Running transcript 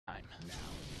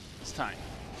It's time.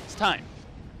 It's time.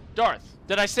 Darth,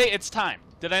 did I say it's time?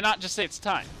 Did I not just say it's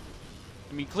time?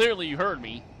 I mean, clearly you heard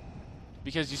me.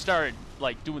 Because you started,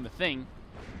 like, doing the thing.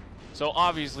 So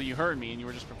obviously you heard me and you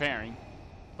were just preparing.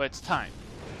 But it's time.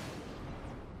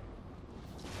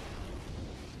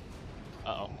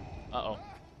 Uh-oh. Uh-oh.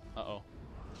 Uh-oh.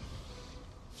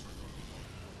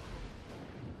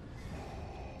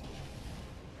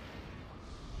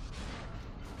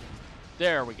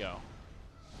 There we go.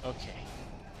 Okay.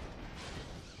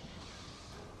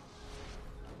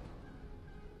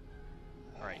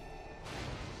 Alright.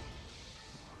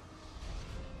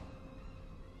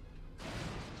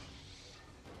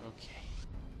 Okay.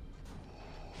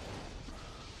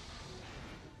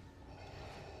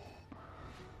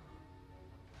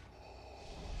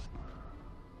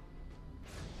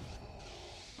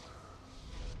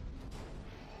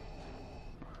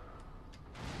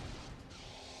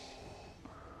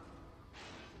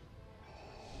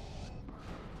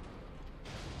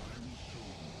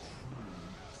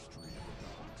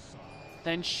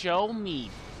 Then show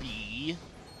me, B.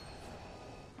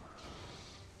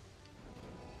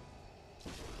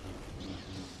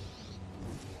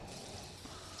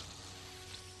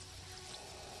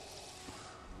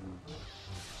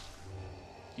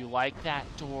 You like that,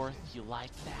 Dorth? You like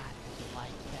that? You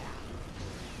like that?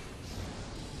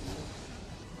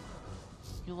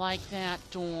 You like that,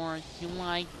 Dorth? You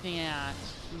like that?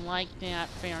 You like that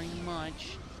very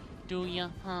much? Do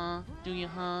you, huh? Do you,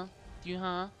 huh? Do you,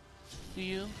 huh? Do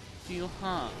you? Do you,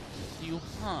 huh? Do you,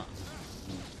 huh?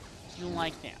 Do you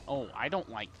like that? Oh, I don't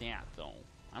like that, though.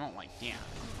 I don't like that.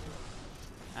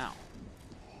 Ow.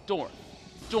 Dorth.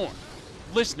 Dorth.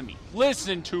 Listen to me.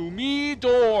 Listen to me,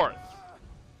 Dorth.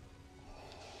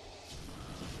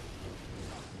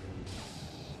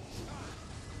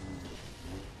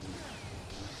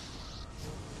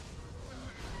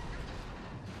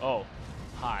 Oh.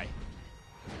 Hi.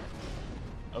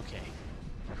 Okay.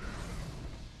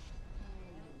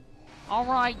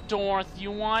 Alright, Dorth,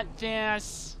 you want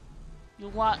this? You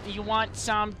want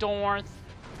some, Dorth?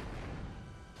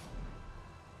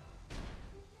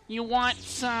 You want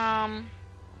some?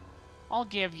 I'll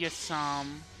give you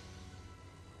some.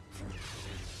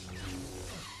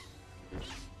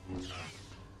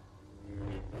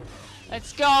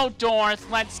 Let's go, Dorth,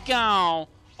 let's go.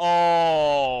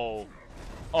 Oh.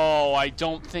 Oh, I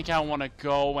don't think I want to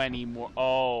go anymore.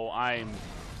 Oh,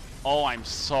 I'm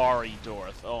sorry,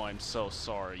 Dorth. Oh, I'm so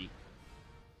sorry.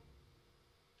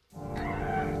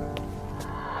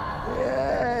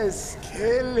 Yes,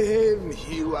 kill him.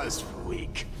 He was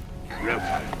weak.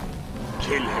 Roper,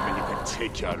 kill him and you can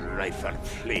take your rightful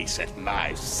place at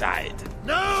my side.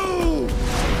 No!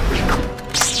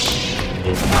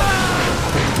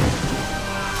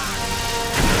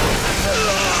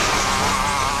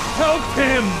 Help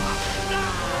him!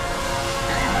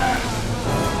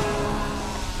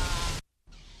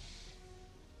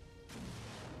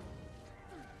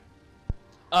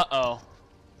 Uh-oh.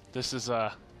 This is,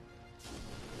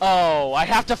 Oh, I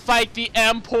have to fight the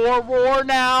Emporor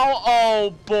now?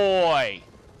 Oh, boy.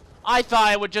 I thought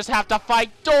I would just have to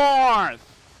fight Dorth.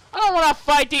 I don't want to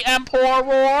fight the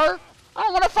Emporor. I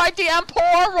don't want to fight the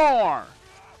Emporor.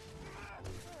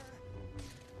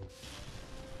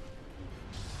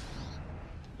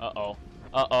 Uh-oh.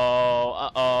 Uh-oh.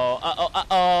 Uh-oh. Uh-oh.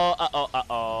 Uh-oh. Uh-oh.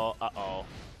 Uh-oh. Uh-oh.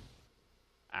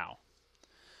 Ow.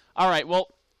 Alright, well,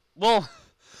 we'll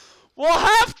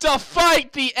have to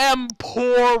fight the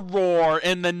Emporor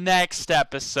in the next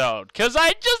episode. Because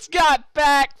I just got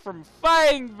back from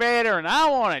fighting Vader and I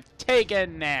want to take a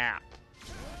nap.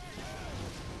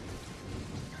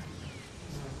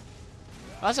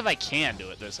 Unless if I can do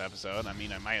it this episode. I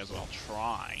mean, I might as well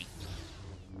try.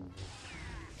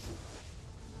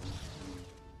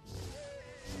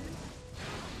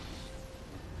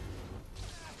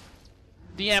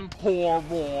 The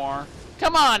Emporor.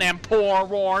 Come on,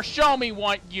 Emporor. Show me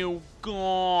what you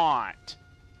got.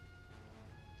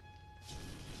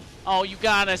 Oh, you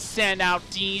gotta send out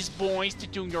these boys to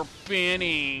do your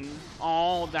bidding.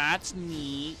 Oh, that's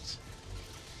neat.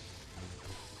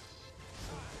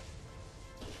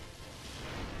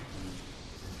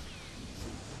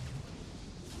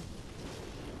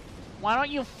 Why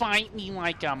don't you fight me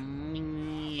like a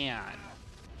man?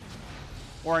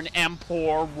 Or an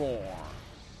Emporor?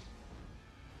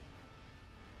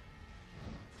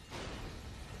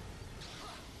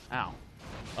 Ow.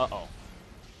 Uh-oh.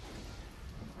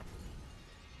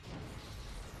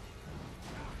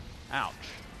 Ouch.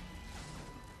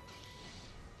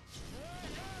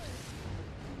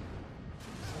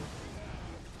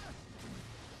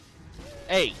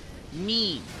 Hey,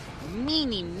 mean.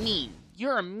 Meanie mean.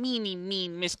 You're a meanie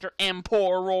mean, Mr.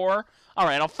 Emporor.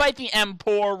 Alright, I'll fight the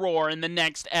Emporor in the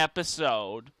next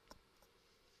episode.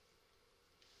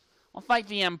 I'll fight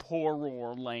the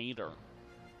Emporor later.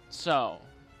 So,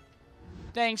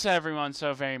 thanks everyone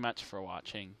so very much for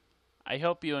watching. I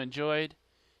hope you enjoyed.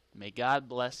 May God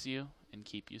bless you and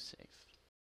keep you safe.